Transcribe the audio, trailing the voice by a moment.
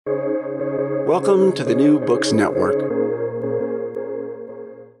Welcome to the New Books Network.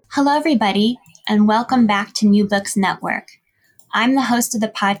 Hello, everybody, and welcome back to New Books Network. I'm the host of the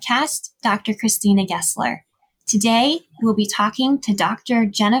podcast, Dr. Christina Gessler. Today, we'll be talking to Dr.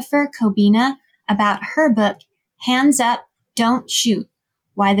 Jennifer Kobina about her book, Hands Up, Don't Shoot,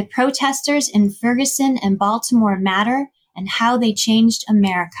 Why the Protesters in Ferguson and Baltimore Matter and How They Changed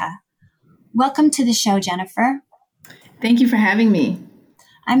America. Welcome to the show, Jennifer. Thank you for having me.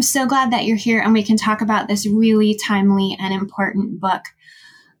 I'm so glad that you're here and we can talk about this really timely and important book.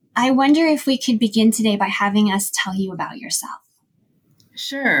 I wonder if we could begin today by having us tell you about yourself.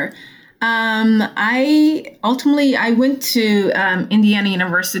 Sure. I went to Indiana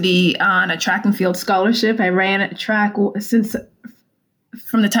University on a track and field scholarship. I ran a track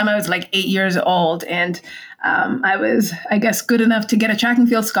from the time I was like 8 years old. And I was, good enough to get a track and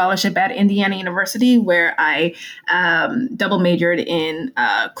field scholarship at Indiana University, where I double majored in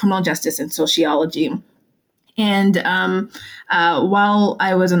criminal justice and sociology. And while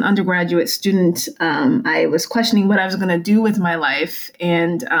I was an undergraduate student, I was questioning what I was going to do with my life.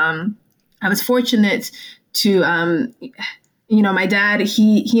 And I was fortunate to my dad,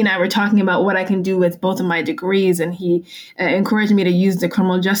 he and I were talking about what I can do with both of my degrees, and he encouraged me to use the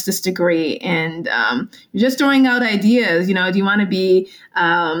criminal justice degree. And just throwing out ideas, do you want to be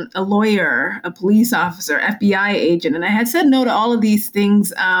a lawyer, a police officer, FBI agent? And I had said no to all of these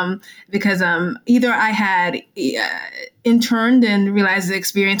things because either I had interned and realized the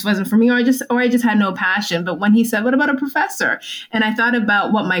experience wasn't for me, or I just had no passion. But when he said, "What about a professor?" and I thought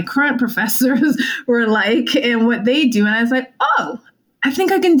about what my current professors were like and what they do, and I was like, "Oh, I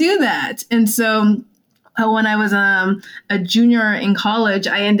think I can do that." And so when I was a junior in college,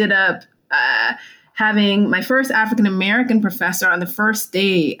 I ended up having my first African-American professor. On the first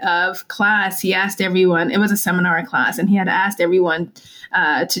day of class, he asked everyone, it was a seminar class, and he had asked everyone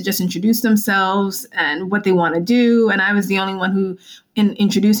to just introduce themselves and what they want to do. And I was the only one who, in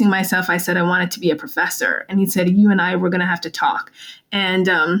introducing myself, I said I wanted to be a professor. And he said, "You and I were going to have to talk." And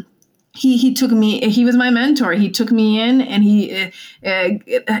he took me, he was my mentor. He took me in and he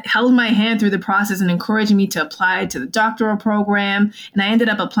held my hand through the process and encouraged me to apply to the doctoral program. And I ended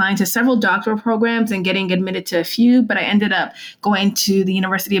up applying to several doctoral programs and getting admitted to a few, but I ended up going to the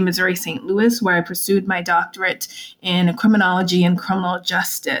University of Missouri, St. Louis, where I pursued my doctorate in criminology and criminal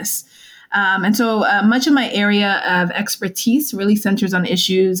justice. And so much of my area of expertise really centers on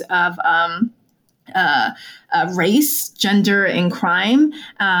issues of race, gender, and crime,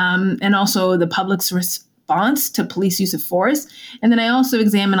 and also the public's response to police use of force. And then I also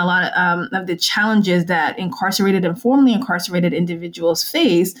examine a lot of the challenges that incarcerated and formerly incarcerated individuals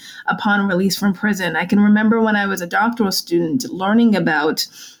face upon release from prison. I can remember when I was a doctoral student learning about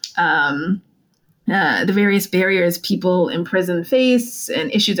the various barriers people in prison face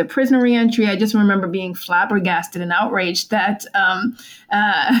and issues of prisoner reentry. I just remember being flabbergasted and outraged that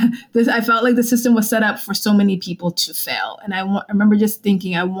I felt like the system was set up for so many people to fail. And I remember just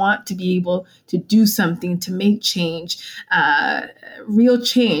thinking, I want to be able to do something to make change, real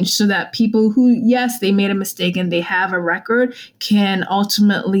change, so that people who, yes, they made a mistake and they have a record, can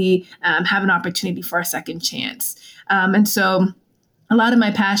ultimately have an opportunity for a second chance. And so a lot of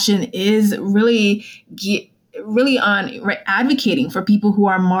my passion is really on advocating for people who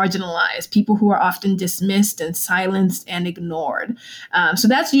are marginalized, people who are often dismissed and silenced and ignored. So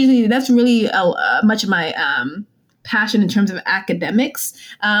that's really much of my passion in terms of academics.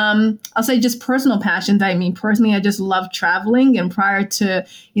 I'll say just personal passions. I mean, personally, I just love traveling. And prior to,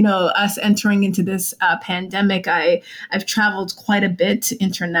 us entering into this pandemic, I've traveled quite a bit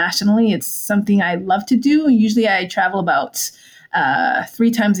internationally. It's something I love to do. Usually I travel about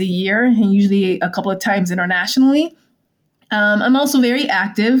 3 times a year, and usually a couple of times internationally. I'm also very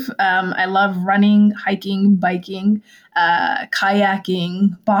active. I love running, hiking, biking,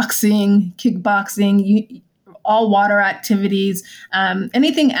 kayaking, boxing, kickboxing, all water activities.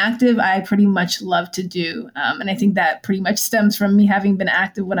 Anything active, I pretty much love to do. And I think that pretty much stems from me having been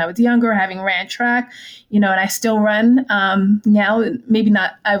active when I was younger, having ran track, and I still run. Now, maybe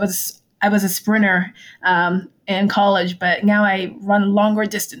not, I was a sprinter in college, but now I run longer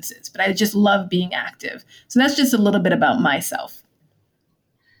distances, but I just love being active. So that's just a little bit about myself.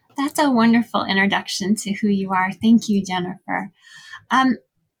 That's a wonderful introduction to who you are. Thank you, Jennifer.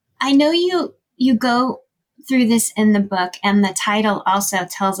 I know you go through this in the book, and the title also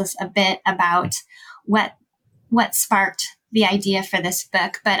tells us a bit about what sparked the idea for this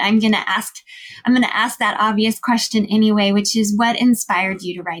book. But I'm going to ask that obvious question anyway, which is, what inspired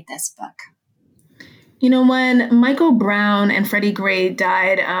you to write this book? When Michael Brown and Freddie Gray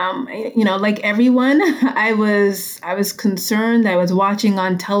died, like everyone, I was concerned. I was watching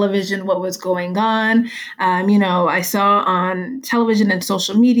on television what was going on. I saw on television and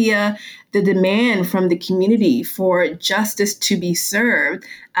social media the demand from the community for justice to be served,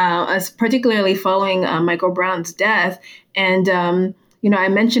 as particularly following Michael Brown's death. And I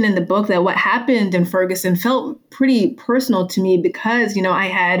mentioned in the book that what happened in Ferguson felt pretty personal to me because, I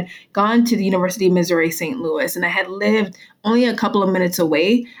had gone to the University of Missouri St. Louis and I had lived only a couple of minutes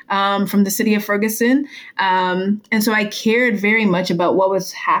away from the city of Ferguson. And so I cared very much about what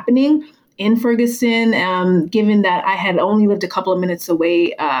was happening in Ferguson, given that I had only lived a couple of minutes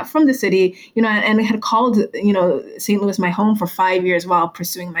away from the city, and I had called, St. Louis my home for 5 years while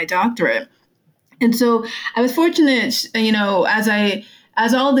pursuing my doctorate. And so I was fortunate,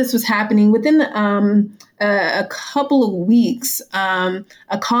 as all this was happening, within a couple of weeks,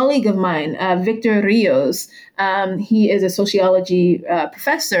 a colleague of mine, Victor Rios, he is a sociology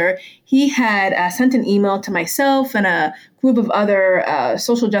professor. He had sent an email to myself and a group of other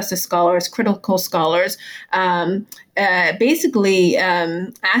social justice scholars, critical scholars, basically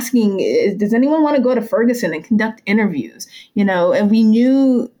asking, does anyone want to go to Ferguson and conduct interviews? And we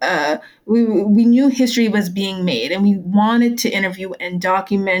knew we knew history was being made, and we wanted to interview and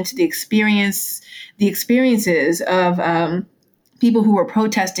document the experiences of people who were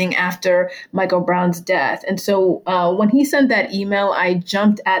protesting after Michael Brown's death. And so when he sent that email, I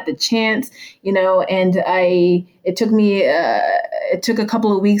jumped at the chance, and it took a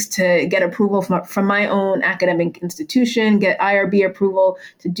couple of weeks to get approval from my own academic institution, get IRB approval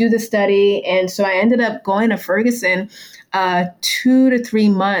to do the study. And so I ended up going to Ferguson 2 to 3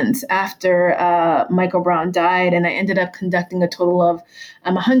 months after Michael Brown died. And I ended up conducting a total of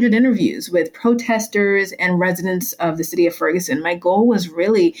 100 interviews with protesters and residents of the city of Ferguson. My goal was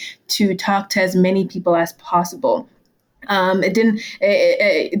really to talk to as many people as possible.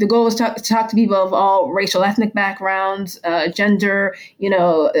 The goal was to talk to people of all racial, ethnic backgrounds, gender,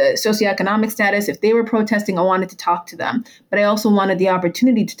 socioeconomic status. If they were protesting, I wanted to talk to them. But I also wanted the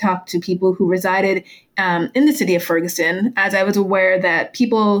opportunity to talk to people who resided in the city of Ferguson, as I was aware that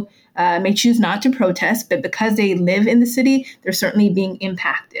people may choose not to protest, but because they live in the city, they're certainly being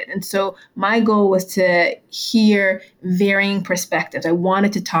impacted. And so my goal was to hear varying perspectives. I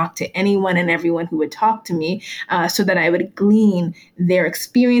wanted to talk to anyone and everyone who would talk to me, so that I would glean their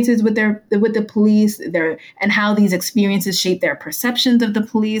experiences with the police, and how these experiences shape their perceptions of the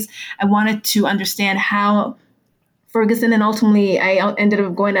police. I wanted to understand how Ferguson, and ultimately I ended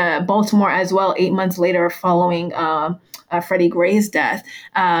up going to Baltimore as well 8 months later following Freddie Gray's death.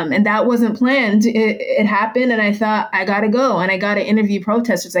 And that wasn't planned. It happened, and I thought, I got to go, and I got to interview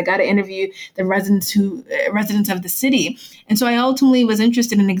protesters. I got to interview the residents of the city. And so I ultimately was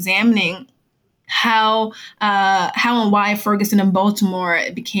interested in examining how and why Ferguson and Baltimore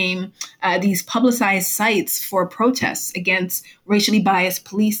became these publicized sites for protests against racially biased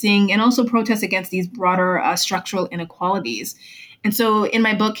policing, and also protests against these broader structural inequalities. And so in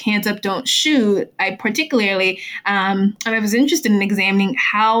my book, Hands Up, Don't Shoot, I particularly, I was interested in examining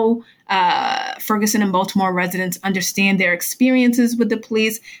how Ferguson and Baltimore residents understand their experiences with the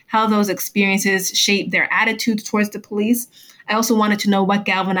police, how those experiences shape their attitudes towards the police. I also wanted to know what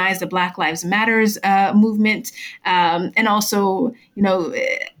galvanized the Black Lives Matters movement. And also,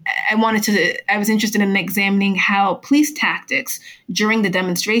 I was interested in examining how police tactics during the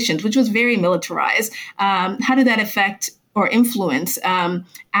demonstrations, which was very militarized, how did that affect or influence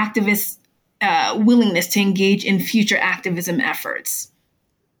activists' willingness to engage in future activism efforts.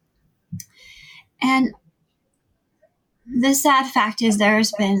 And the sad fact is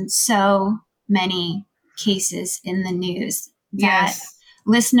there's been so many cases in the news that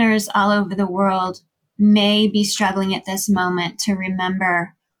listeners all over the world may be struggling at this moment to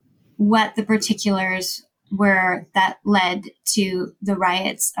remember what the particulars were that led to the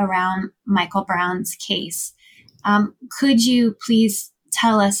riots around Michael Brown's case. Could you please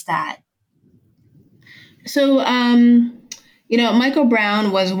tell us that? So, Michael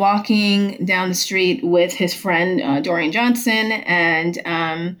Brown was walking down the street with his friend, Dorian Johnson, and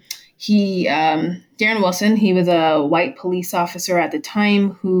Darren Wilson, he was a white police officer at the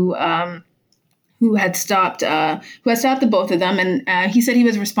time who had stopped the both of them. And he said he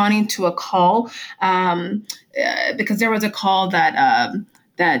was responding to a call because there was a call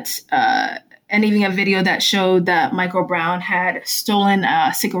and even a video that showed that Michael Brown had stolen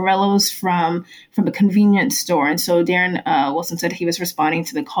cigarillos from a convenience store. And so Darren Wilson said he was responding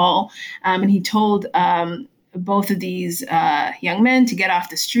to the call. And he told both of these young men to get off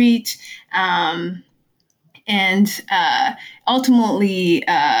the street. And ultimately,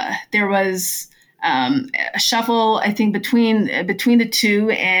 there was a shuffle, I think, between the two.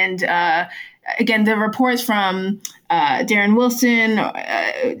 And again, the reports from Darren Wilson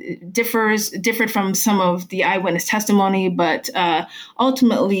differed from some of the eyewitness testimony, but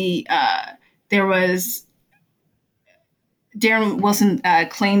ultimately there was Darren Wilson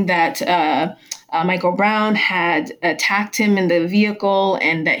claimed that Michael Brown had attacked him in the vehicle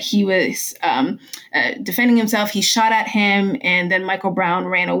and that he was defending himself. He shot at him, and then Michael Brown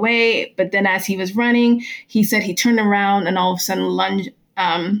ran away. But then as he was running, he said he turned around and all of a sudden lunged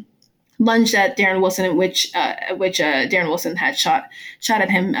at Darren Wilson, which Darren Wilson had shot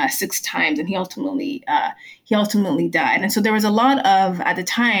at him 6 times, and he ultimately died. And so there was a lot of, at the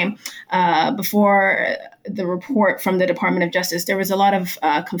time, before the report from the Department of Justice, there was a lot of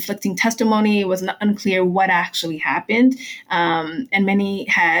conflicting testimony. It was unclear what actually happened, and many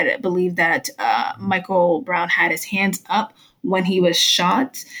had believed that Michael Brown had his hands up when he was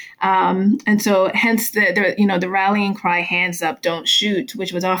shot. And so hence the rallying cry, "Hands up, don't shoot,"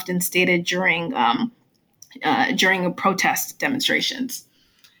 which was often stated during protest demonstrations.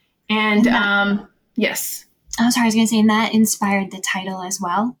 And yes. Oh, sorry, I was going to say, and that inspired the title as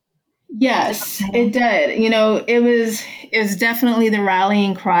well. Yes, it did. It was definitely the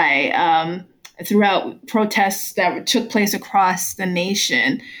rallying cry throughout protests that took place across the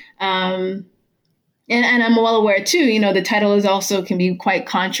nation. And I'm well aware too, the title is also can be quite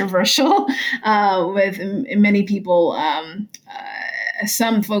controversial with many people.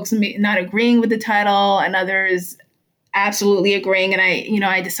 Some folks not agreeing with the title, and others absolutely agreeing. And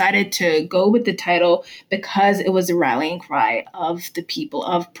I decided to go with the title because it was a rallying cry of the people,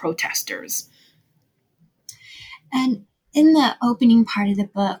 of protesters. And in the opening part of the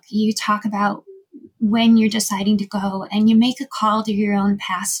book, you talk about when you're deciding to go and you make a call to your own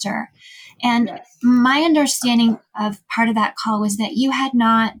pastor. And yes. My understanding of part of that call was that you had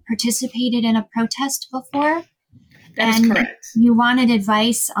not participated in a protest before. That's correct. You wanted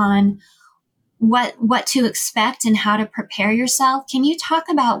advice on what to expect and how to prepare yourself. Can you talk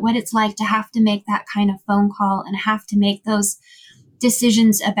about what it's like to have to make that kind of phone call and have to make those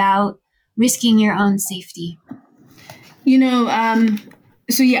decisions about risking your own safety?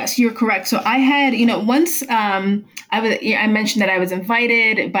 So yes, you're correct. So I had, once I mentioned that I was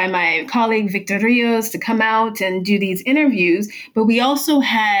invited by my colleague Victor Rios to come out and do these interviews, but we also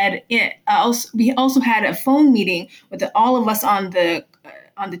had a phone meeting with all of us on the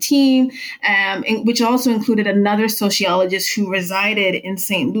team, which also included another sociologist who resided in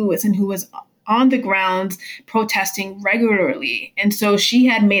St. Louis and who was on the grounds protesting regularly. And so she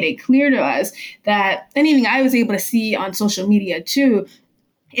had made it clear to us that, and even I was able to see on social media too,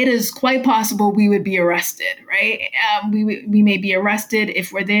 it is quite possible we would be arrested, right? We may be arrested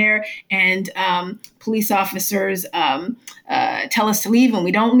if we're there and police officers tell us to leave and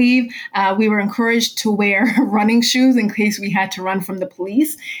we don't leave. We were encouraged to wear running shoes in case we had to run from the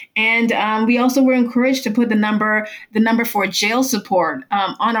police. And we also were encouraged to put the number for jail support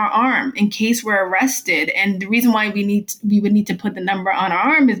on our arm in case we're arrested. And the reason why we would need to put the number on our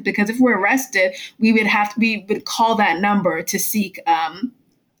arm is because if we're arrested, we would call that number to seek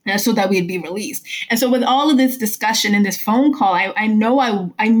so that we'd be released. And so with all of this discussion and this phone call, I knew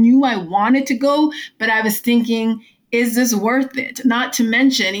I wanted to go, but I was thinking, is this worth it? Not to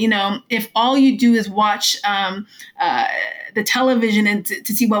mention, if all you do is watch the television and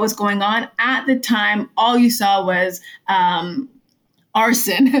to see what was going on at the time, all you saw was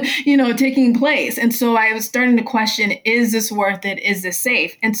arson, taking place. And so I was starting to question, is this worth it? Is this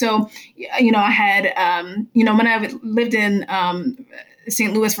safe? And so, I had, when I lived in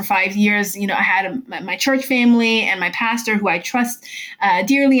St. Louis for 5 years, I had my church family and my pastor who I trust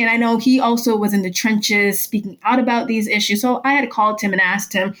dearly. And I know he also was in the trenches speaking out about these issues. So I had called him and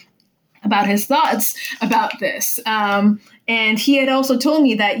asked him about his thoughts about this. And he had also told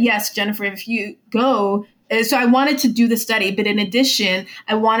me that, yes, Jennifer, if you go, so I wanted to do the study, but in addition,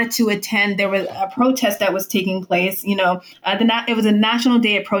 I wanted to attend. There was a protest that was taking place. It was a national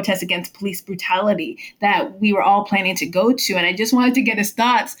day of protest against police brutality that we were all planning to go to, and I just wanted to get his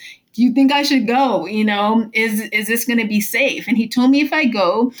thoughts. Do you think I should go? Is this going to be safe? And he told me if I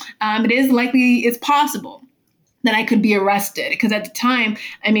go, it's possible that I could be arrested, because at the time,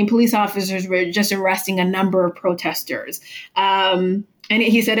 police officers were just arresting a number of protesters. And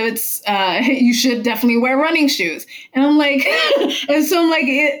he said, you should definitely wear running shoes. And I'm like,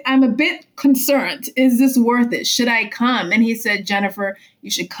 I'm a bit concerned. Is this worth it? Should I come? And he said, Jennifer, you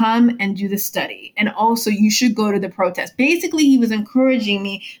should come and do the study. And also you should go to the protest. Basically, he was encouraging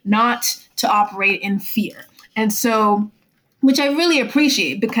me not to operate in fear. And so which I really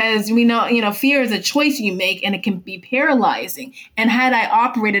appreciate, because we know, fear is a choice you make, and it can be paralyzing. And had I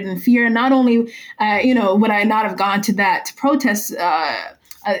operated in fear, not only, would I not have gone to that protest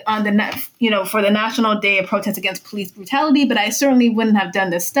on for the National Day of Protest Against Police Brutality, but I certainly wouldn't have done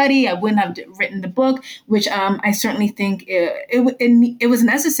the study. I wouldn't have written the book, which I certainly think it was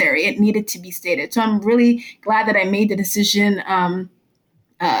necessary. It needed to be stated. So I'm really glad that I made the decision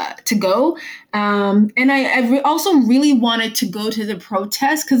to go. And I also really wanted to go to the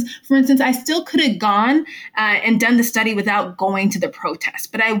protest because, for instance, I still could have gone and done the study without going to the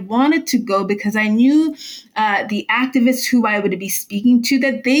protest. But I wanted to go because I knew the activists who I would be speaking to,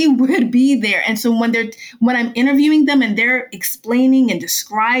 that they would be there. And so when I'm interviewing them and they're explaining and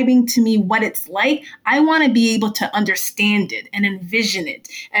describing to me what it's like, I want to be able to understand it and envision it.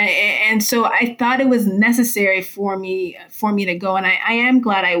 And so I thought it was necessary for me to go. And I am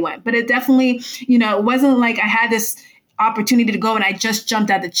glad I went. But it definitely, it wasn't like I had this opportunity to go and I just jumped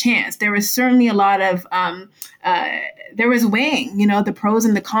at the chance. There was certainly a lot of, there was weighing, the pros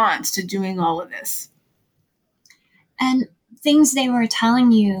and the cons to doing all of this. And things they were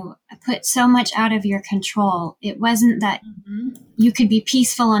telling you put so much out of your control. It wasn't that you could be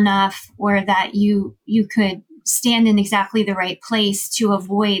peaceful enough or that you could stand in exactly the right place to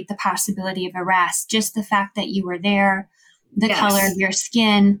avoid the possibility of arrest. Just the fact that you were there, the color of your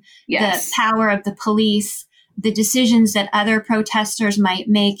skin, the power of the police, the decisions that other protesters might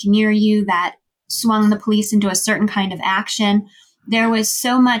make near you that swung the police into a certain kind of action. There was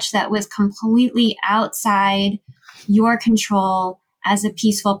so much that was completely outside your control as a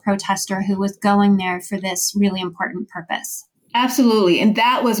peaceful protester who was going there for this really important purpose. Absolutely. And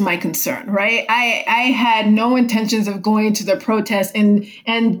that was my concern, right? I had no intentions of going to the protest and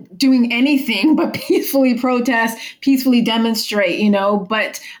doing anything but peacefully protest, peacefully demonstrate,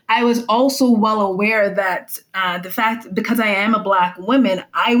 but I was also well aware that the fact, because I am a Black woman,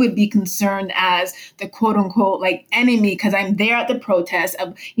 I would be concerned as the quote unquote like enemy because I'm there at the protest,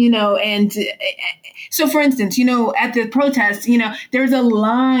 and so for instance, at the protest, there's a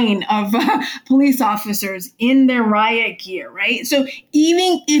line of police officers in their riot gear, right? So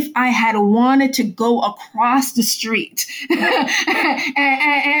even if I had wanted to go across the street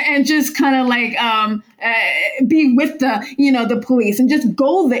and just kind of like be with the police and just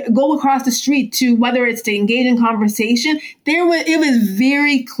go across the street to whether it's to engage in conversation, it was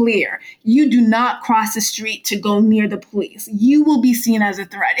very clear. You do not cross the street to go near the police. You will be seen as a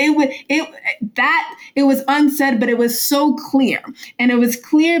threat. It was unsaid, but it was so clear. And it was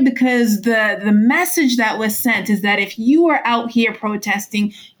clear because the message that was sent is that if you are out here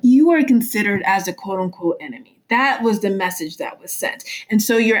protesting, you are considered as a quote unquote enemy. That was the message that was sent. And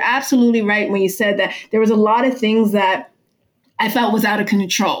so you're absolutely right when you said that there was a lot of things that I felt was out of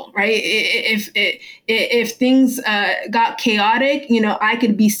control, right? If things got chaotic, I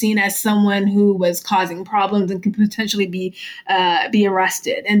could be seen as someone who was causing problems and could potentially be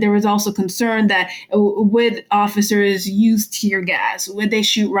arrested. And there was also concern that would officers use tear gas? Would they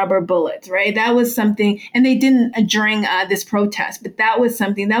shoot rubber bullets, right? That was something, and they didn't during this protest, but that was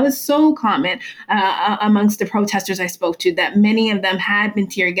something that was so common amongst the protesters I spoke to, that many of them had been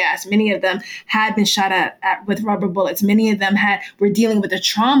tear gas, many of them had been shot at with rubber bullets, many of them were dealing with the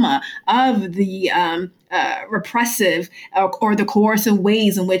trauma of the repressive or the coercive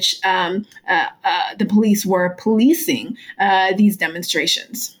ways in which the police were policing these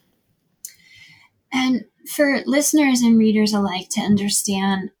demonstrations. And for listeners and readers alike to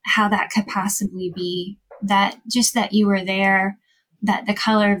understand how that could possibly be, that you were there, that the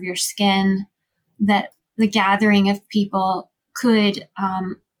color of your skin, that the gathering of people could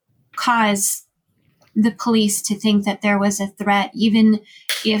cause the police to think that there was a threat, even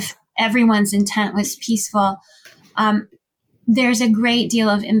if everyone's intent was peaceful. There's a great deal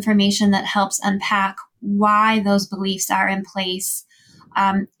of information that helps unpack why those beliefs are in place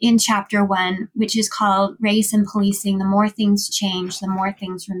in Chapter 1, which is called Race and Policing. The more things change, the more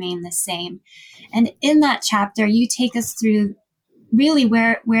things remain the same. And in that chapter, you take us through really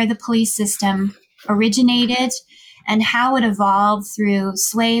where the police system originated and how it evolved through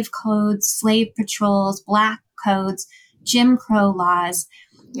slave codes, slave patrols, Black codes, Jim Crow laws.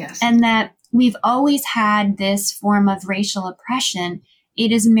 Yes. And that we've always had this form of racial oppression.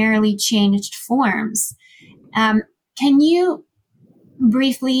 It has merely changed forms. Can you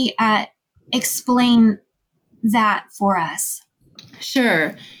briefly explain that for us?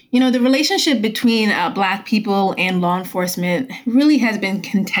 Sure. The relationship between Black people and law enforcement really has been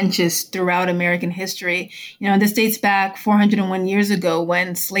contentious throughout American history. This dates back 401 years ago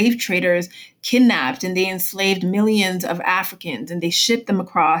when slave traders kidnapped and they enslaved millions of Africans and they shipped them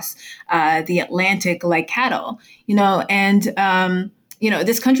across the Atlantic like cattle.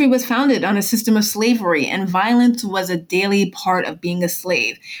 This country was founded on a system of slavery, and violence was a daily part of being a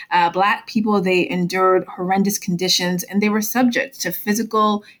slave. Black people, they endured horrendous conditions, and they were subject to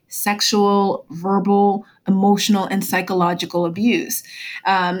physical, sexual, verbal, emotional, and psychological abuse.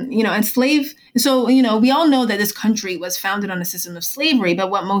 We all know that this country was founded on a system of slavery,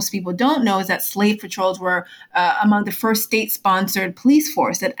 but what most people don't know is that slave patrols were among the first state-sponsored police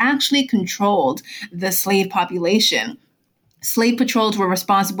force that actually controlled the slave population. Slave patrols were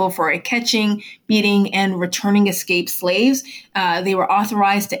responsible for catching, beating, and returning escaped slaves. They were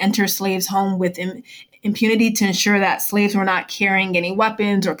authorized to enter slaves' home with impunity to ensure that slaves were not carrying any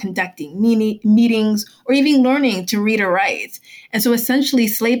weapons or conducting meetings or even learning to read or write. And so essentially,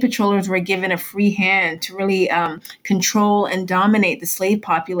 slave patrollers were given a free hand to really control and dominate the slave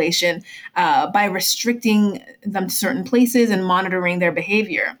population by restricting them to certain places and monitoring their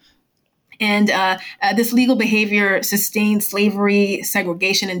behavior. And this legal behavior sustained slavery,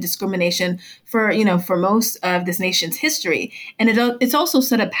 segregation, and discrimination for most of this nation's history. And it's also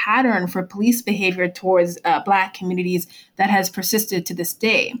set a pattern for police behavior towards Black communities that has persisted to this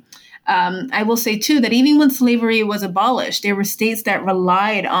day. I will say, too, that even when slavery was abolished, there were states that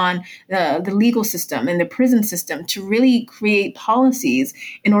relied on the legal system and the prison system to really create policies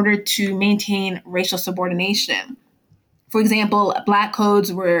in order to maintain racial subordination. For example, Black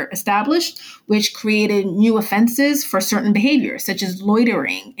codes were established, which created new offenses for certain behaviors, such as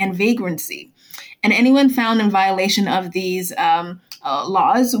loitering and vagrancy. And anyone found in violation of these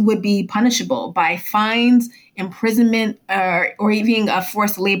laws would be punishable by fines, imprisonment, or even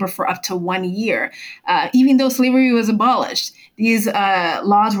forced labor for up to 1 year. Even though slavery was abolished, these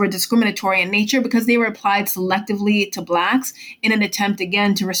laws were discriminatory in nature because they were applied selectively to Blacks in an attempt,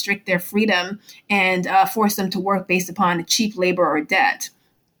 again, to restrict their freedom and force them to work based upon cheap labor or debt.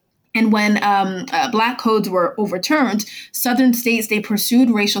 And when Black codes were overturned, Southern states, they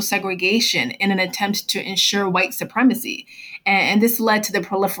pursued racial segregation in an attempt to ensure white supremacy. And this led to the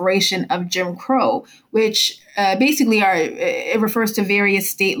proliferation of Jim Crow, which it refers to various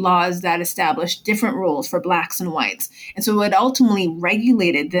state laws that established different rules for Blacks and whites. And so it ultimately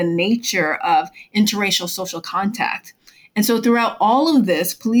regulated the nature of interracial social contact. And so throughout all of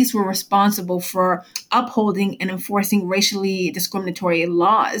this, police were responsible for upholding and enforcing racially discriminatory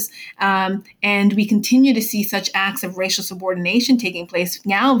laws. And we continue to see such acts of racial subordination taking place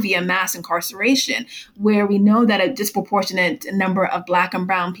now via mass incarceration, where we know that a disproportionate number of Black and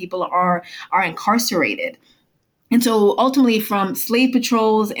brown people are incarcerated. And so ultimately, from slave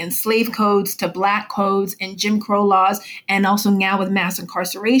patrols and slave codes to Black codes and Jim Crow laws, and also now with mass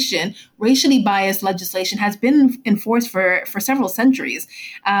incarceration, racially biased legislation has been enforced for several centuries.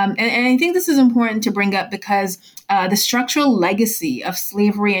 And I think this is important to bring up because the structural legacy of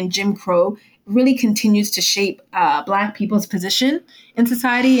slavery and Jim Crow really continues to shape Black people's position in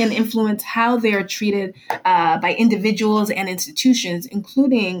society and influence how they are treated by individuals and institutions,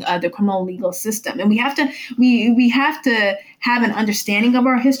 including the criminal legal system. And we have to have an understanding of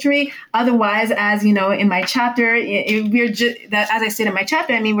our history. Otherwise, as you know, in my chapter, as I said in my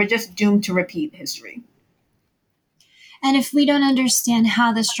chapter, we're just doomed to repeat history. And if we don't understand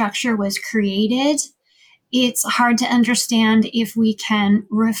how the structure was created, it's hard to understand if we can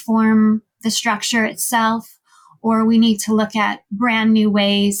reform the structure itself, or we need to look at brand new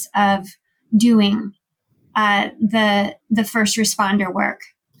ways of doing the first responder work.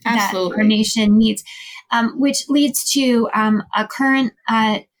 Absolutely. That our nation needs, which leads to a current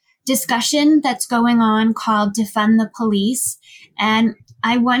discussion that's going on called Defund the Police. And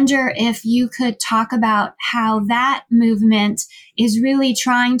I wonder if you could talk about how that movement is really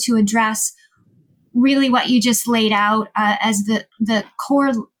trying to address really what you just laid out as the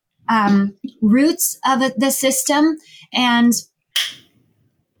core roots of the system, and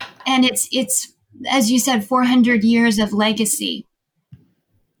it's as you said, 400 years of legacy.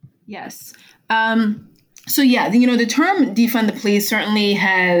 Yes. So yeah, the term defund the police certainly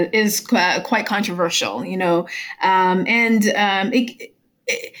is quite controversial.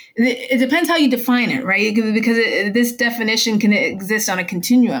 It depends how you define it, right? Because this definition can exist on a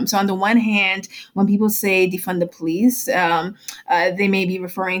continuum. So on the one hand, when people say defund the police, they may be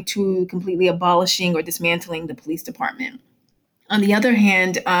referring to completely abolishing or dismantling the police department. On the other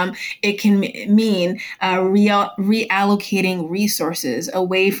hand, it can mean reallocating resources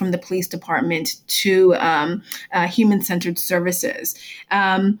away from the police department to human-centered services.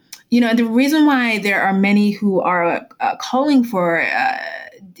 The reason why there are many who are calling for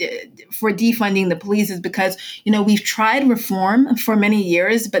defunding the police is because, we've tried reform for many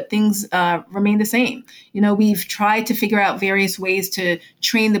years, but things remain the same. We've tried to figure out various ways to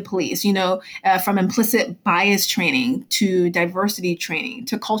train the police, from implicit bias training to diversity training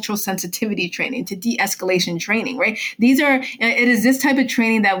to cultural sensitivity training to de-escalation training, right? It is this type of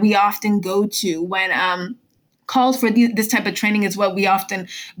training that we often go to when calls for this type of training is what we often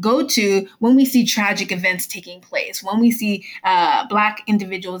go to when we see tragic events taking place, when we see Black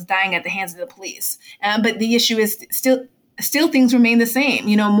individuals dying at the hands of the police. But the issue is still things remain the same.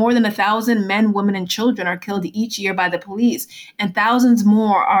 More than 1,000 men, women, and children are killed each year by the police, and thousands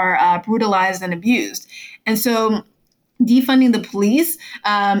more are brutalized and abused. And so defunding the police,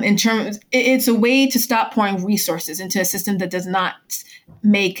 it's a way to stop pouring resources into a system that does not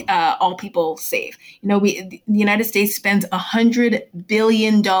make all people safe. The United States spends $100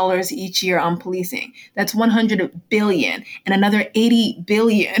 billion each year on policing. That's $100 billion, and another $80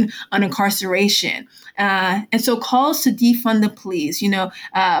 billion on incarceration. And so calls to defund the police,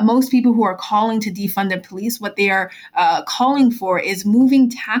 most people who are calling to defund the police, what they are calling for is moving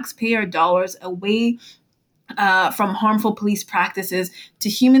taxpayer dollars away from harmful police practices to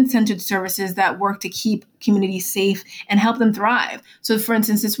human-centered services that work to keep communities safe and help them thrive. So, for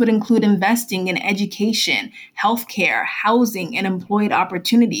instance, this would include investing in education, healthcare, housing, and employed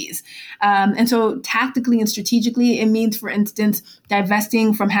opportunities. And so tactically and strategically, it means, for instance,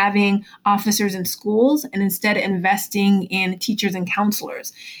 divesting from having officers in schools and instead investing in teachers and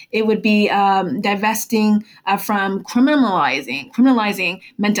counselors. It would be divesting from criminalizing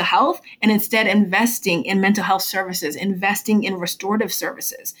mental health and instead investing in mental health services, investing in restorative services.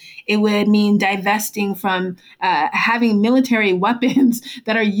 It would mean divesting from having military weapons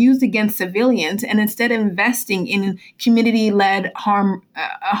that are used against civilians and instead investing in community-led harm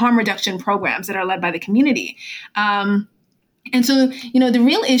reduction programs that are led by the community. And so, the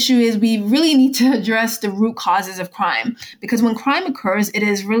real issue is we really need to address the root causes of crime, because when crime occurs, it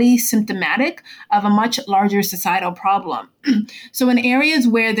is really symptomatic of a much larger societal problem. So in areas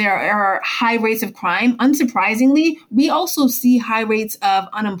where there are high rates of crime, unsurprisingly, we also see high rates of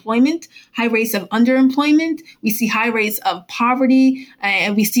unemployment, high rates of underemployment. We see high rates of poverty,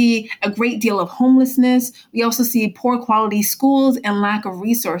 and we see a great deal of homelessness. We also see poor quality schools and lack of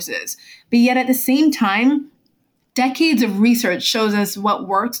resources. But yet at the same time, decades of research shows us what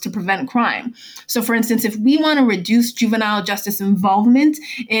works to prevent crime. So, for instance, if we want to reduce juvenile justice involvement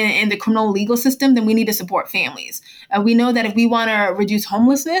in the criminal legal system, then we need to support families. We know that if we want to reduce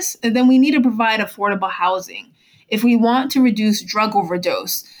homelessness, then we need to provide affordable housing. If we want to reduce drug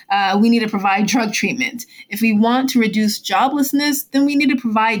overdose, we need to provide drug treatment. If we want to reduce joblessness, then we need to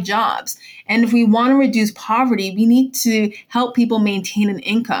provide jobs. And if we want to reduce poverty, we need to help people maintain an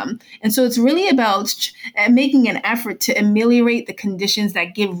income. And so it's really about making an effort to ameliorate the conditions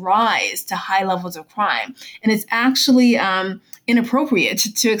that give rise to high levels of crime. And it's actually inappropriate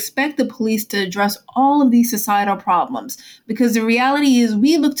to expect the police to address all of these societal problems, because the reality is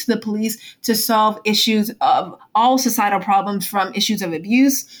we look to the police to solve issues of all societal problems, from issues of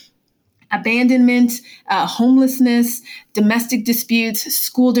abuse, abandonment, homelessness, domestic disputes,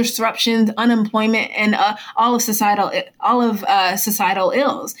 school disruptions, unemployment, and all of societal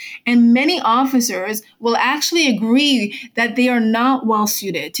ills. And many officers will actually agree that they are not well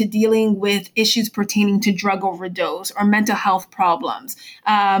suited to dealing with issues pertaining to drug overdose or mental health problems.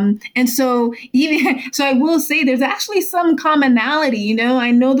 And so I will say there's actually some commonality.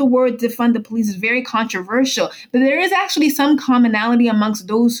 I know the word defund the police is very controversial, but there is actually some commonality amongst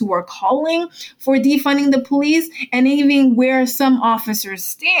those who are calling for defunding the police, and even where some officers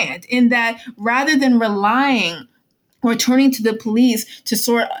stand, in that rather than relying or turning to the police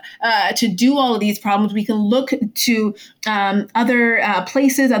to do all of these problems, we can look to other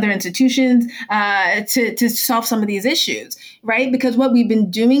places, other institutions to solve some of these issues, right? Because what we've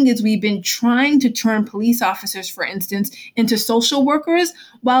been doing is we've been trying to turn police officers, for instance, into social workers,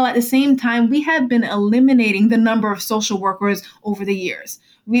 while at the same time we have been eliminating the number of social workers over the years.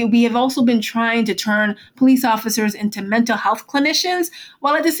 we have also been trying to turn police officers into mental health clinicians,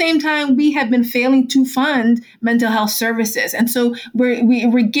 while at the same time we have been failing to fund mental health services. And so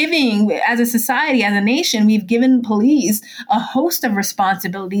we're giving, as a society, as a nation, we've given police a host of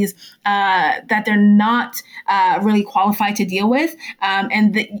responsibilities that they're not really qualified to deal with,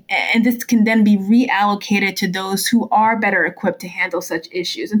 and this can then be reallocated to those who are better equipped to handle such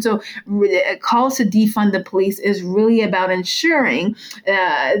issues. And so calls to defund the police is really about ensuring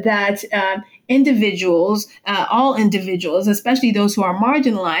that individuals, all individuals, especially those who are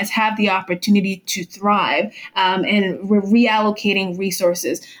marginalized, have the opportunity to thrive. And we're reallocating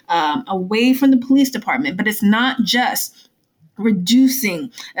resources away from the police department. But it's not just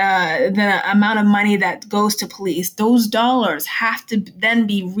reducing the amount of money that goes to police. Those dollars have to then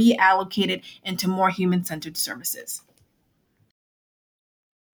be reallocated into more human-centered services.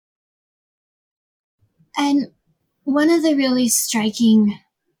 And one of the really striking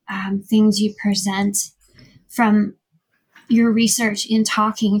things you present from your research in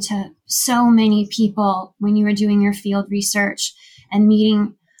talking to so many people when you were doing your field research and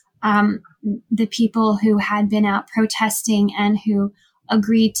meeting the people who had been out protesting and who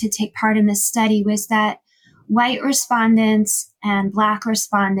agreed to take part in this study was that white respondents and Black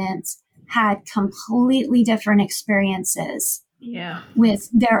respondents had completely different experiences with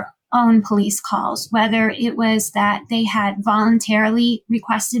their own police calls, whether it was that they had voluntarily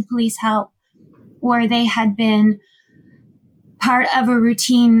requested police help or they had been part of a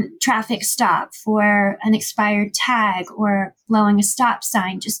routine traffic stop for an expired tag or blowing a stop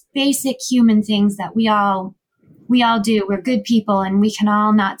sign, just basic human things that we all do. We're good people and we can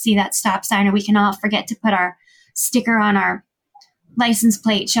all not see that stop sign, or we can all forget to put our sticker on our license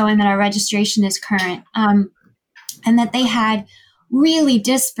plate showing that our registration is current. And that they had really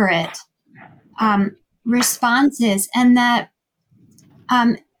disparate responses, and that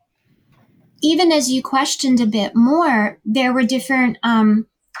even as you questioned a bit more, there were different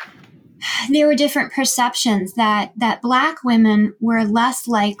perceptions that Black women were less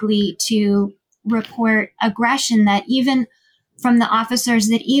likely to report aggression, that even from the officers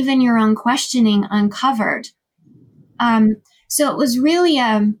that even your own questioning uncovered. So it was really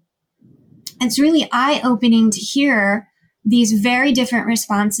it's really eye-opening to hear these very different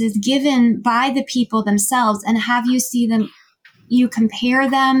responses given by the people themselves, and have you compare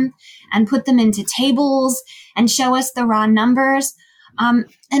them and put them into tables and show us the raw numbers. And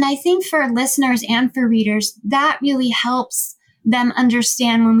I think for listeners and for readers, that really helps them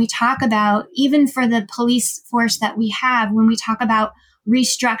understand when we talk about, even for the police force that we have, when we talk about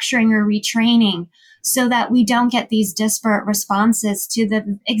restructuring or retraining, so that we don't get these disparate responses to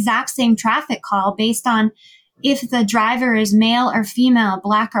the exact same traffic call based on if the driver is male or female,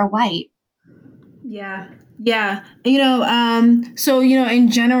 Black or white. Yeah. So,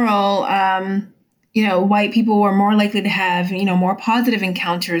 in general, white people were more likely to have, more positive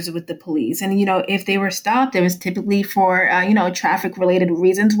encounters with the police. And, if they were stopped, it was typically for, traffic related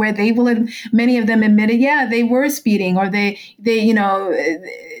reasons where many of them admitted, they were speeding, or they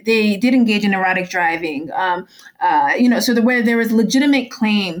did engage in erratic driving. So where there was legitimate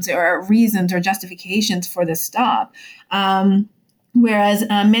claims or reasons or justifications for the stop. Whereas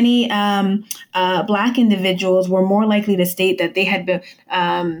many Black individuals were more likely to state that they had been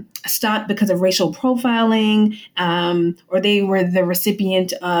stopped because of racial profiling, or they were the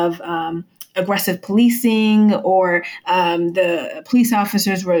recipient of aggressive policing, or the police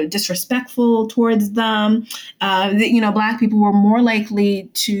officers were disrespectful towards them. Black people were more likely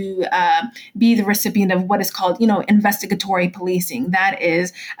to be the recipient of what is called, investigatory policing. That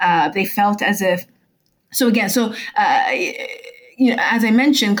is, they felt as if. As I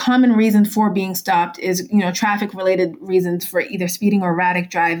mentioned, common reasons for being stopped is, traffic-related reasons for either speeding or erratic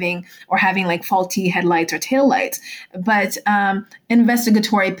driving, or having like faulty headlights or taillights. But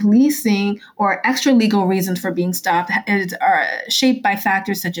investigatory policing or extra legal reasons for being stopped are shaped by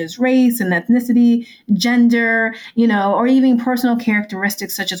factors such as race and ethnicity, gender, or even personal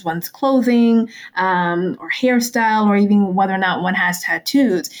characteristics such as one's clothing or hairstyle, or even whether or not one has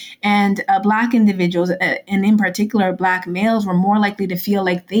tattoos. And Black individuals, and in particular Black males, were more likely to feel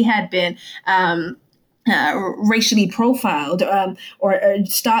like they had been racially profiled or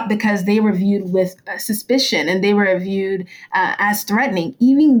stopped because they were viewed with suspicion, and they were viewed as threatening,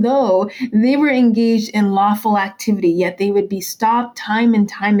 even though they were engaged in lawful activity. Yet they would be stopped time and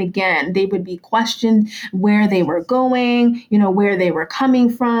time again. They would be questioned where they were going, where they were coming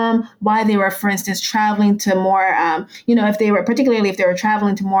from, why they were, for instance, traveling to more, if they were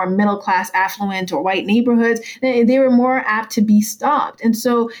traveling to more middle class, affluent, or white neighborhoods, they were more apt to be stopped. And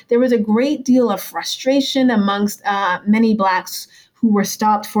so there was a great deal of frustration amongst many Blacks who were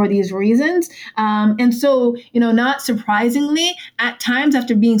stopped for these reasons. And so, not surprisingly, at times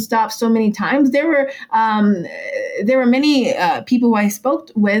after being stopped so many times, there were many people who I spoke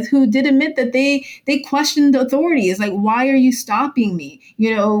with who did admit that they questioned authorities, like, why are you stopping me?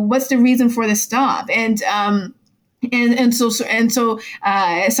 What's the reason for the stop? And so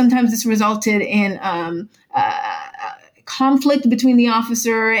sometimes this resulted in conflict between the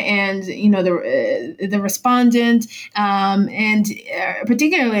officer and the respondent, and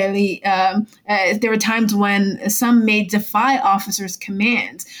particularly there were times when some may defy officers'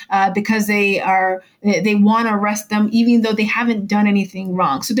 commands because they want to arrest them even though they haven't done anything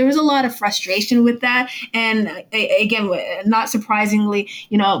wrong. So there was a lot of frustration with that, and again, not surprisingly,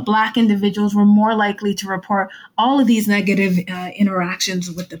 Black individuals were more likely to report all of these negative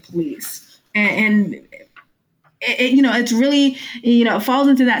interactions with the police, and it's really, it falls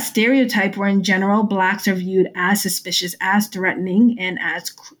into that stereotype where in general, Blacks are viewed as suspicious, as threatening, and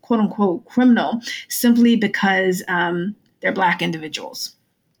as quote unquote criminal simply because they're Black individuals.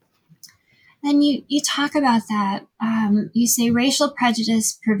 And you talk about that. You say racial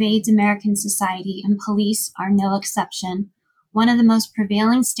prejudice pervades American society and police are no exception. One of the most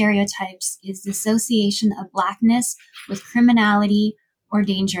prevailing stereotypes is the association of Blackness with criminality or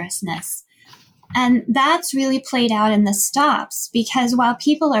dangerousness. And that's really played out in the stops, because while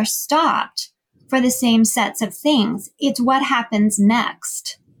people are stopped for the same sets of things, it's what happens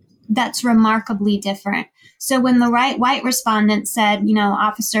next that's remarkably different. So when the white respondent said,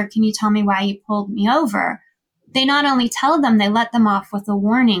 officer, can you tell me why you pulled me over? They not only tell them, they let them off with a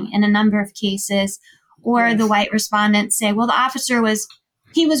warning in a number of cases. Or yes. The white respondents say, well, the officer was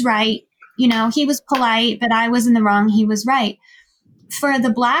right. He was polite, but I was in the wrong. He was right. For the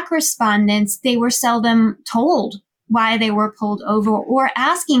Black respondents, they were seldom told why they were pulled over, or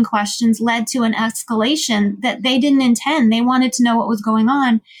asking questions led to an escalation that they didn't intend. They wanted to know what was going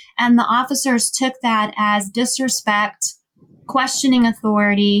on. And the officers took that as disrespect, questioning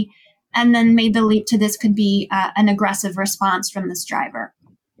authority, and then made the leap to this could be an aggressive response from this driver.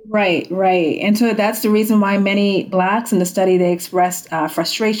 Right. And so that's the reason why many Blacks in the study, they expressed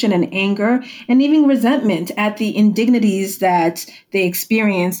frustration and anger and even resentment at the indignities that they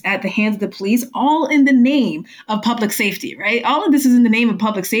experienced at the hands of the police, all in the name of public safety, right? All of this is in the name of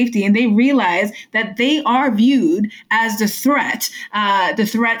public safety. And they realize that they are viewed as the threat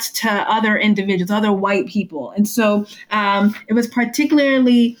to other individuals, other white people. And so it was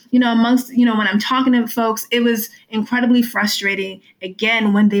particularly, amongst, when I'm talking to folks, it was incredibly frustrating,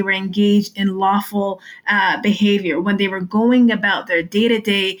 again, when they were engaged in lawful behavior, when they were going about their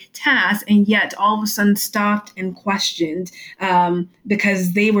day-to-day tasks, and yet all of a sudden stopped and questioned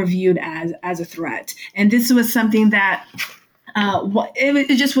because they were viewed as a threat. And this was something that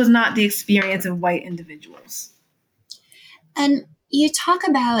it just was not the experience of white individuals. And you talk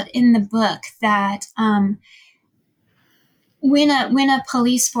about in the book that when a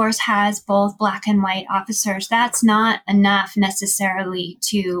police force has both Black and white officers, that's not enough necessarily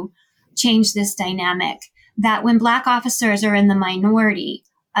to change this dynamic. That when Black officers are in the minority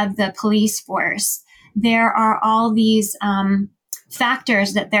of the police force, there are all these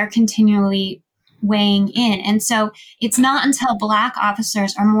factors that they're continually weighing in. And so it's not until Black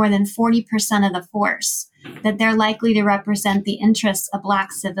officers are more than 40% of the force that they're likely to represent the interests of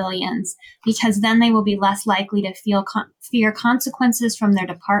Black civilians, because then they will be less likely to fear consequences from their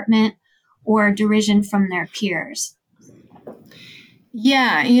department or derision from their peers.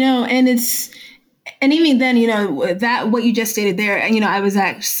 Yeah, and even then, that what you just stated there, I was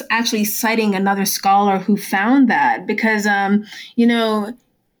actually citing another scholar who found that because I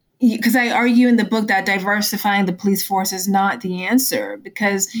argue in the book that diversifying the police force is not the answer,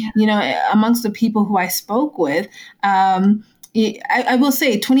 because, amongst the people who I spoke with, I will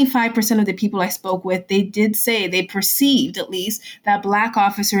say 25% of the people I spoke with, they did say they perceived, at least, that Black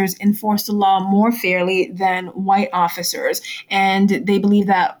officers enforced the law more fairly than white officers. And they believe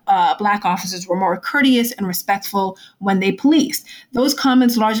that Black officers were more courteous and respectful when they policed. Those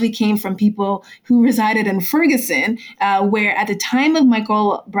comments largely came from people who resided in Ferguson, where at the time of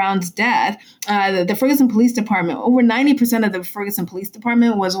Michael Brown's death, the Ferguson Police Department, over 90% of the Ferguson Police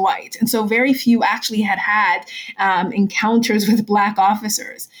Department was white. And so very few actually had encounters with Black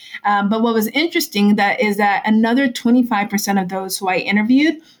officers. But what was interesting is that another 25% of those who I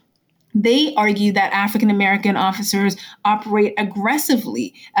interviewed, they argue that African-American officers operate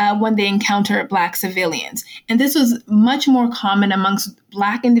aggressively when they encounter Black civilians. And this was much more common amongst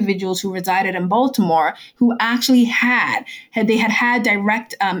Black individuals who resided in Baltimore, who actually had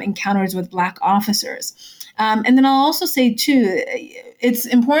direct encounters with Black officers. And then I'll also say, too, it's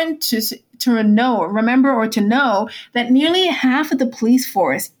important to know that nearly half of the police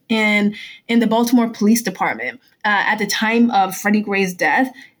force in the Baltimore Police Department at the time of Freddie Gray's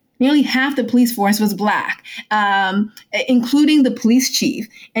death, nearly half the police force was Black, including the police chief.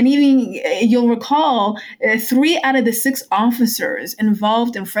 And even you'll recall 3 out of the 6 officers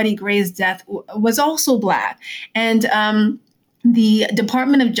involved in Freddie Gray's death was also Black. And the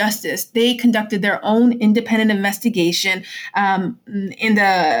Department of Justice, they conducted their own independent investigation in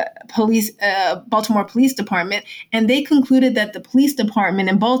the Baltimore Police Department, and they concluded that the police department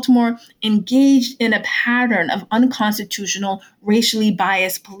in Baltimore engaged in a pattern of unconstitutional, racially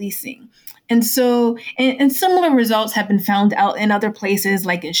biased policing. And so, and similar results have been found out in other places,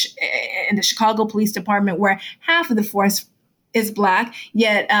 like in the Chicago Police Department, where half of the force is Black,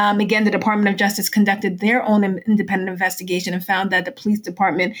 yet again, the Department of Justice conducted their own independent investigation and found that the police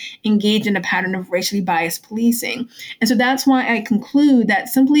department engaged in a pattern of racially biased policing. And so that's why I conclude that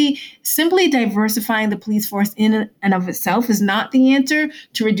simply diversifying the police force in and of itself is not the answer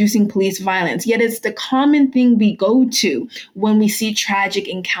to reducing police violence, yet it's the common thing we go to when we see tragic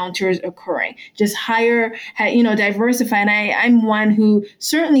encounters occurring. Just diversify. And I'm one who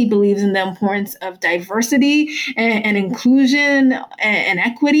certainly believes in the importance of diversity and inclusion and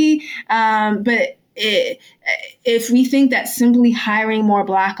equity. But if we think that simply hiring more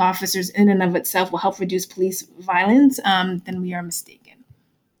Black officers in and of itself will help reduce police violence, then we are mistaken.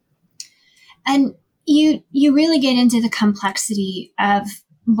 And you really get into the complexity of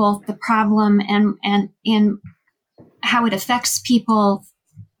both the problem and how it affects people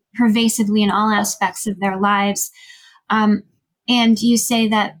pervasively in all aspects of their lives. And you say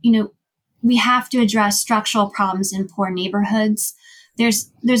that, we have to address structural problems in poor neighborhoods.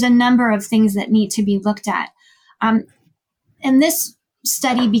 There's a number of things that need to be looked at. And this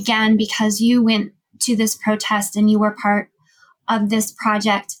study began because you went to this protest and you were part of this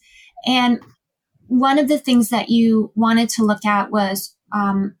project. And one of the things that you wanted to look at was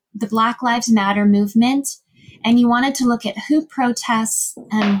the Black Lives Matter movement. And you wanted to look at who protests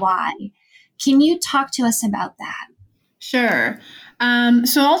and why. Can you talk to us about that? Sure.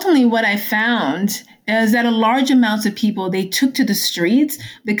 So ultimately what I found is that a large amounts of people, they took to the streets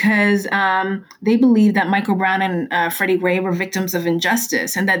because they believed that Michael Brown and Freddie Gray were victims of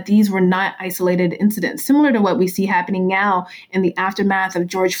injustice and that these were not isolated incidents, similar to what we see happening now in the aftermath of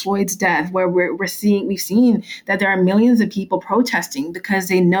George Floyd's death, where we've seen that there are millions of people protesting because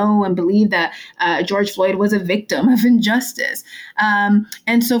they know and believe that George Floyd was a victim of injustice.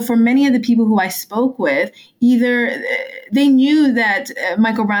 And so for many of the people who I spoke with, either they knew that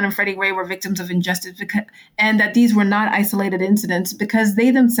Michael Brown and Freddie Gray were victims of injustice and that these were not isolated incidents because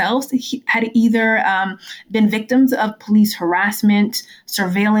they themselves had either been victims of police harassment,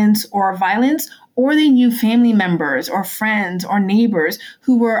 surveillance, or violence, or they knew family members or friends or neighbors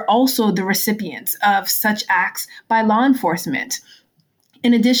who were also the recipients of such acts by law enforcement.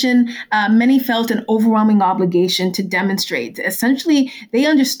 In addition, many felt an overwhelming obligation to demonstrate. Essentially, they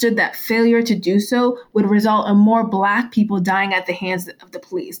understood that failure to do so would result in more Black people dying at the hands of the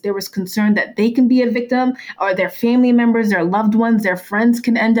police. There was concern that they can be a victim, or their family members, their loved ones, their friends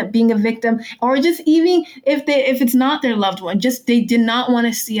can end up being a victim, or just even if it's not their loved one, just they did not want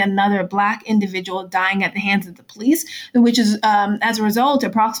to see another Black individual dying at the hands of the police, which is, as a result,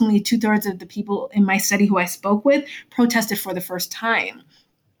 approximately 2/3 of the people in my study who I spoke with protested for the first time.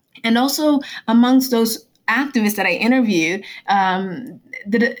 And also amongst those activists that I interviewed,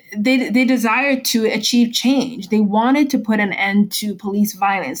 they desired to achieve change. They wanted to put an end to police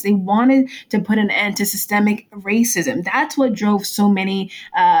violence. They wanted to put an end to systemic racism. That's what drove so many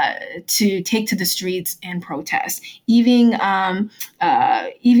to take to the streets and protest, even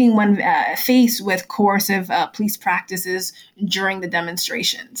when faced with coercive police practices during the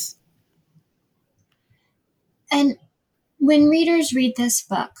demonstrations. And when readers read this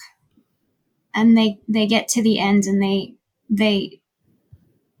book and they get to the end and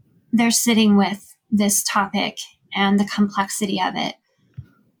they're sitting with this topic and the complexity of it,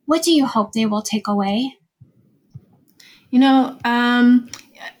 what do you hope they will take away?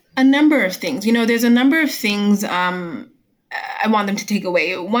 A number of things. There's a number of things I want them to take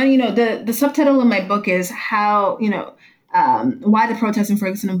away. One, the subtitle of my book is how, why the protests in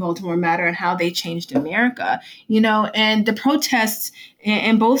Ferguson and Baltimore matter and how they changed America, and the protests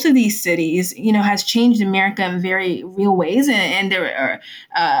in both of these cities, has changed America in very real ways. And there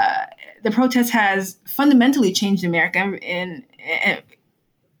are, the protest has fundamentally changed America in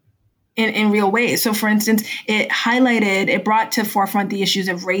real ways. So, for instance, it brought to forefront the issues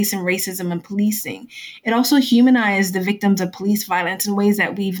of race and racism and policing. It also humanized the victims of police violence in ways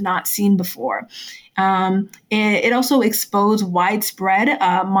that we've not seen before. It also exposed widespread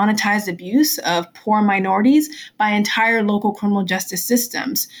monetized abuse of poor minorities by entire local criminal justice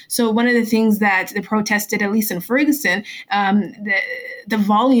systems. So one of the things that the protests did, at least in Ferguson, the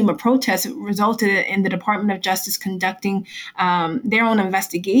volume of protests resulted in the Department of Justice conducting their own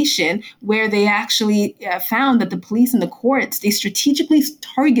investigation, where they actually found that the police and the courts, they strategically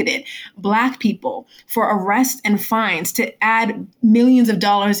targeted Black people for arrests and fines to add millions of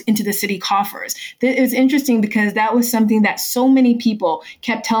dollars into the city coffers. It was interesting because that was something that so many people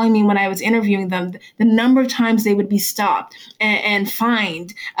kept telling me when I was interviewing them, the number of times they would be stopped and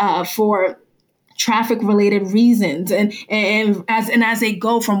fined for traffic-related reasons, and as they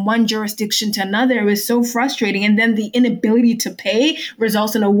go from one jurisdiction to another, it was so frustrating. And then the inability to pay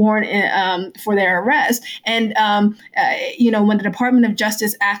results in a warrant for their arrest. And when the Department of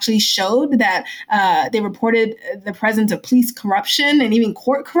Justice actually showed that they reported the presence of police corruption and even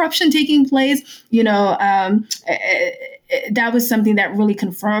court corruption taking place, that was something that really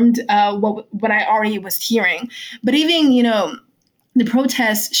confirmed what I already was hearing. But even the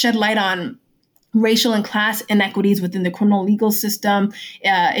protests shed light on racial and class inequities within the criminal legal system.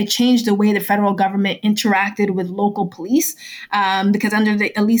 It changed the way the federal government interacted with local police, because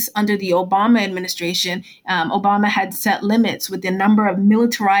at least under the Obama administration, Obama had set limits with the number of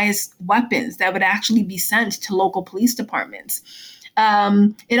militarized weapons that would actually be sent to local police departments.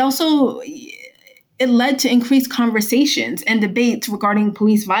 It led to increased conversations and debates regarding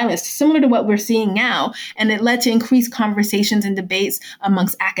police violence, similar to what we're seeing now. And it led to increased conversations and debates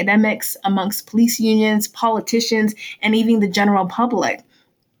amongst academics, amongst police unions, politicians, and even the general public.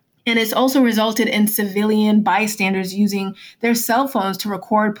 And it's also resulted in civilian bystanders using their cell phones to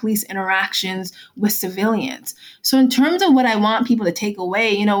record police interactions with civilians. So in terms of what I want people to take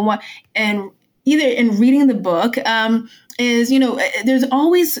away, and either in reading the book, is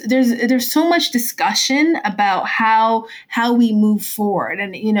there's so much discussion about how we move forward,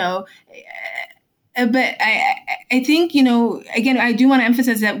 and but I think, again, I do want to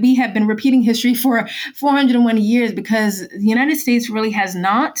emphasize that we have been repeating history for 401 years because the United States really has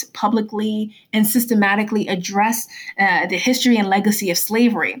not publicly and systematically addressed the history and legacy of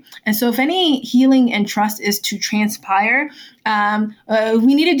slavery. And so if any healing and trust is to transpire,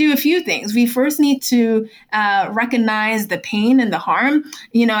 we need to do a few things. We first need to recognize the pain and the harm.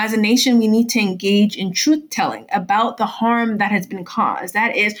 As a nation, we need to engage in truth telling about the harm that has been caused.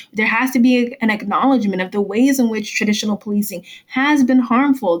 That is, there has to be an acknowledgement of the ways in which traditional policing has been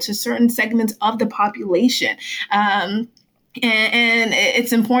harmful to certain segments of the population. And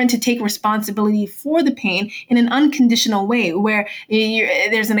it's important to take responsibility for the pain in an unconditional way, where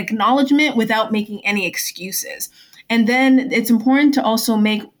there's an acknowledgement without making any excuses. And then it's important to also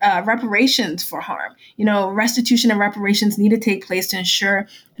make reparations for harm. Restitution and reparations need to take place to ensure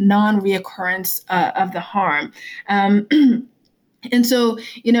non-reoccurrence of the harm. And so,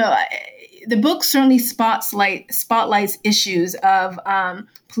 the book certainly spotlights issues of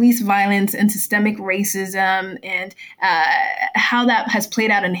police violence and systemic racism, and how that has played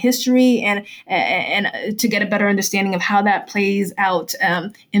out in history, and to get a better understanding of how that plays out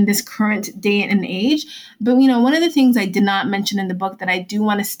in this current day and age. But one of the things I did not mention in the book that I do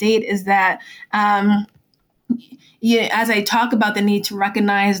want to state is that as I talk about the need to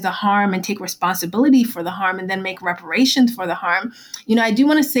recognize the harm and take responsibility for the harm and then make reparations for the harm, I do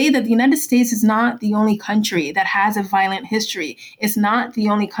want to say that the United States is not the only country that has a violent history. It's not the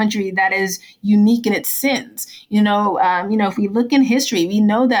only country that is unique in its sins. If we look in history, we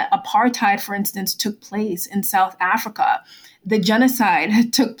know that apartheid, for instance, took place in South Africa. The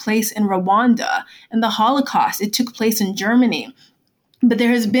genocide took place in Rwanda, and the Holocaust, it took place in Germany. But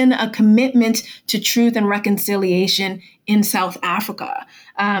there has been a commitment to truth and reconciliation in South Africa.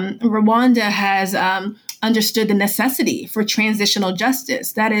 Rwanda has understood the necessity for transitional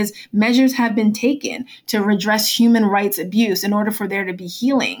justice. That is, measures have been taken to redress human rights abuse in order for there to be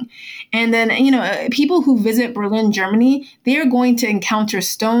healing. And then, people who visit Berlin, Germany, they are going to encounter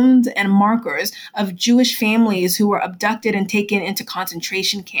stones and markers of Jewish families who were abducted and taken into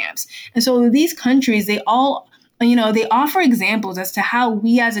concentration camps. And so these countries, they offer examples as to how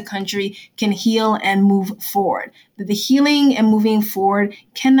we as a country can heal and move forward. The healing and moving forward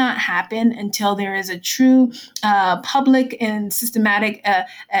cannot happen until there is a true public and systematic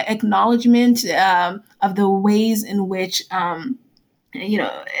acknowledgement of the ways in which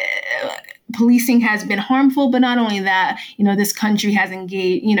policing has been harmful. But not only that, this country has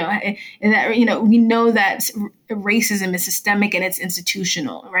engaged, we know that racism is systemic and it's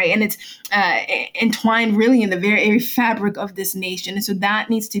institutional, right? And it's entwined really in the very fabric of this nation. And so that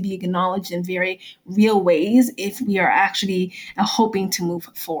needs to be acknowledged in very real ways if we are actually hoping to move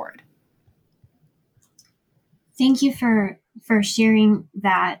forward. Thank you for sharing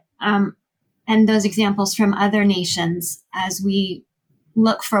that and those examples from other nations as we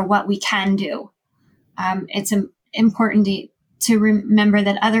look for what we can do. It's important to remember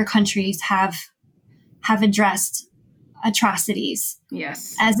that other countries have addressed atrocities,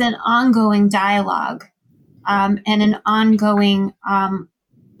 yes, as an ongoing dialogue and an ongoing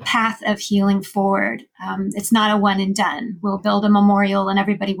path of healing forward. It's not a one and done. We'll build a memorial and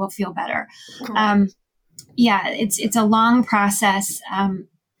everybody will feel better. It's a long process.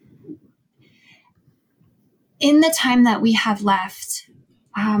 In the time that we have left,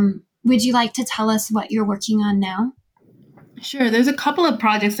 would you like to tell us what you're working on now? Sure. There's a couple of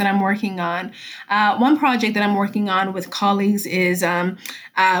projects that I'm working on. One project that I'm working on with colleagues is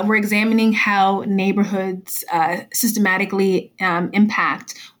we're examining how neighborhoods systematically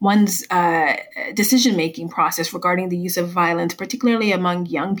impact one's decision-making process regarding the use of violence, particularly among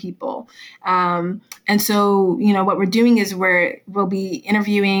young people. And so, what we're doing is we'll be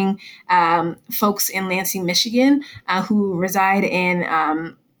interviewing folks in Lansing, Michigan, who reside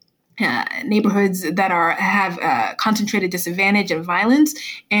in neighborhoods that have concentrated disadvantage and violence,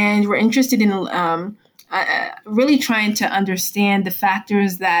 and we're interested in really trying to understand the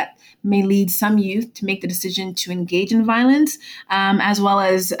factors that may lead some youth to make the decision to engage in violence, as well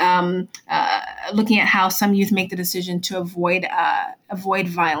as looking at how some youth make the decision to avoid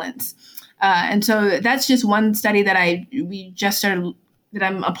violence. And so that's just one study that we just started. That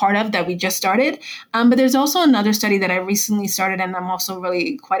I'm a part of, that we just started. But there's also another study that I recently started, and I'm also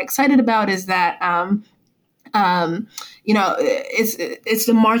really quite excited about, is that, it's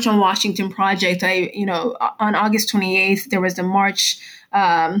the March on Washington project. On August 28th, there was the March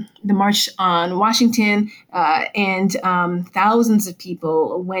on Washington, and thousands of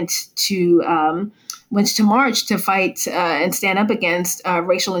people went to march to fight and stand up against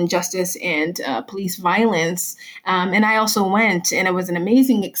racial injustice and police violence. And I also went, and it was an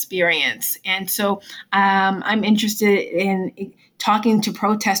amazing experience. And so I'm interested in talking to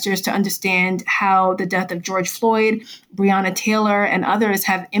protesters to understand how the death of George Floyd, Breonna Taylor, and others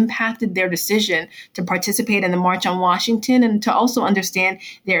have impacted their decision to participate in the March on Washington, and to also understand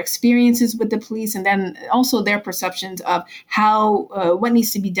their experiences with the police, and then also their perceptions of how what needs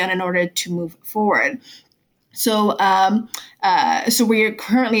to be done in order to move forward. So we're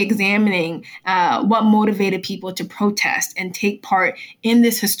currently examining what motivated people to protest and take part in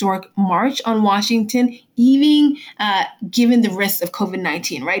this historic March on Washington, even given the risks of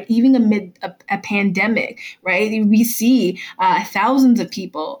COVID-19, right? Even amid a pandemic, right? We see thousands of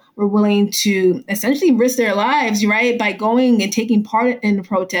people were willing to essentially risk their lives, right, by going and taking part in the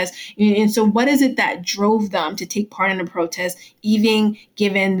protest. And so what is it that drove them to take part in the protest, even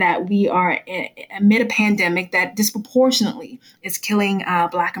given that we are amid a pandemic that disproportionately is killing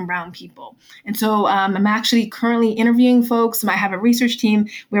Black and brown people? And so I'm actually currently interviewing folks. I have a research team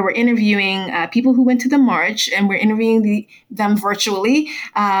where we're interviewing people who went to the march, and we're interviewing them virtually,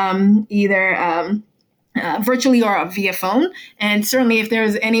 either virtually or via phone. And certainly if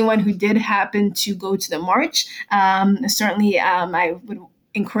there's anyone who did happen to go to the march, certainly I would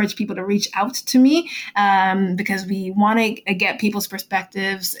encourage people to reach out to me, because we want to get people's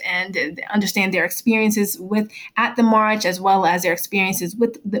perspectives and understand their experiences at the march, as well as their experiences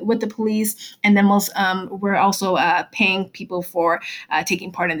with the police. And then we're also paying people for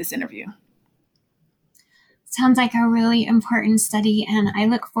taking part in this interview. Sounds like a really important study, and I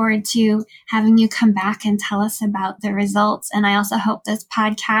look forward to having you come back and tell us about the results. And I also hope this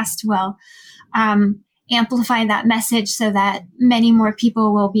podcast will amplify that message so that many more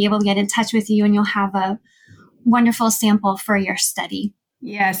people will be able to get in touch with you, and you'll have a wonderful sample for your study.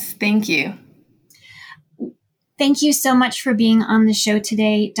 Yes, thank you. Thank you so much for being on the show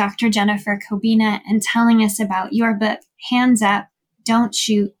today, Dr. Jennifer Kobina, and telling us about your book, Hands Up, Don't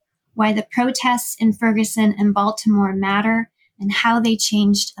Shoot: Why the Protests in Ferguson and Baltimore Matter and How They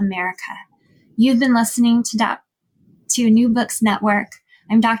Changed America. You've been listening to New Books Network.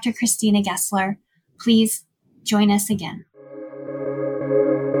 I'm Dr. Christina Gessler. Please join us again.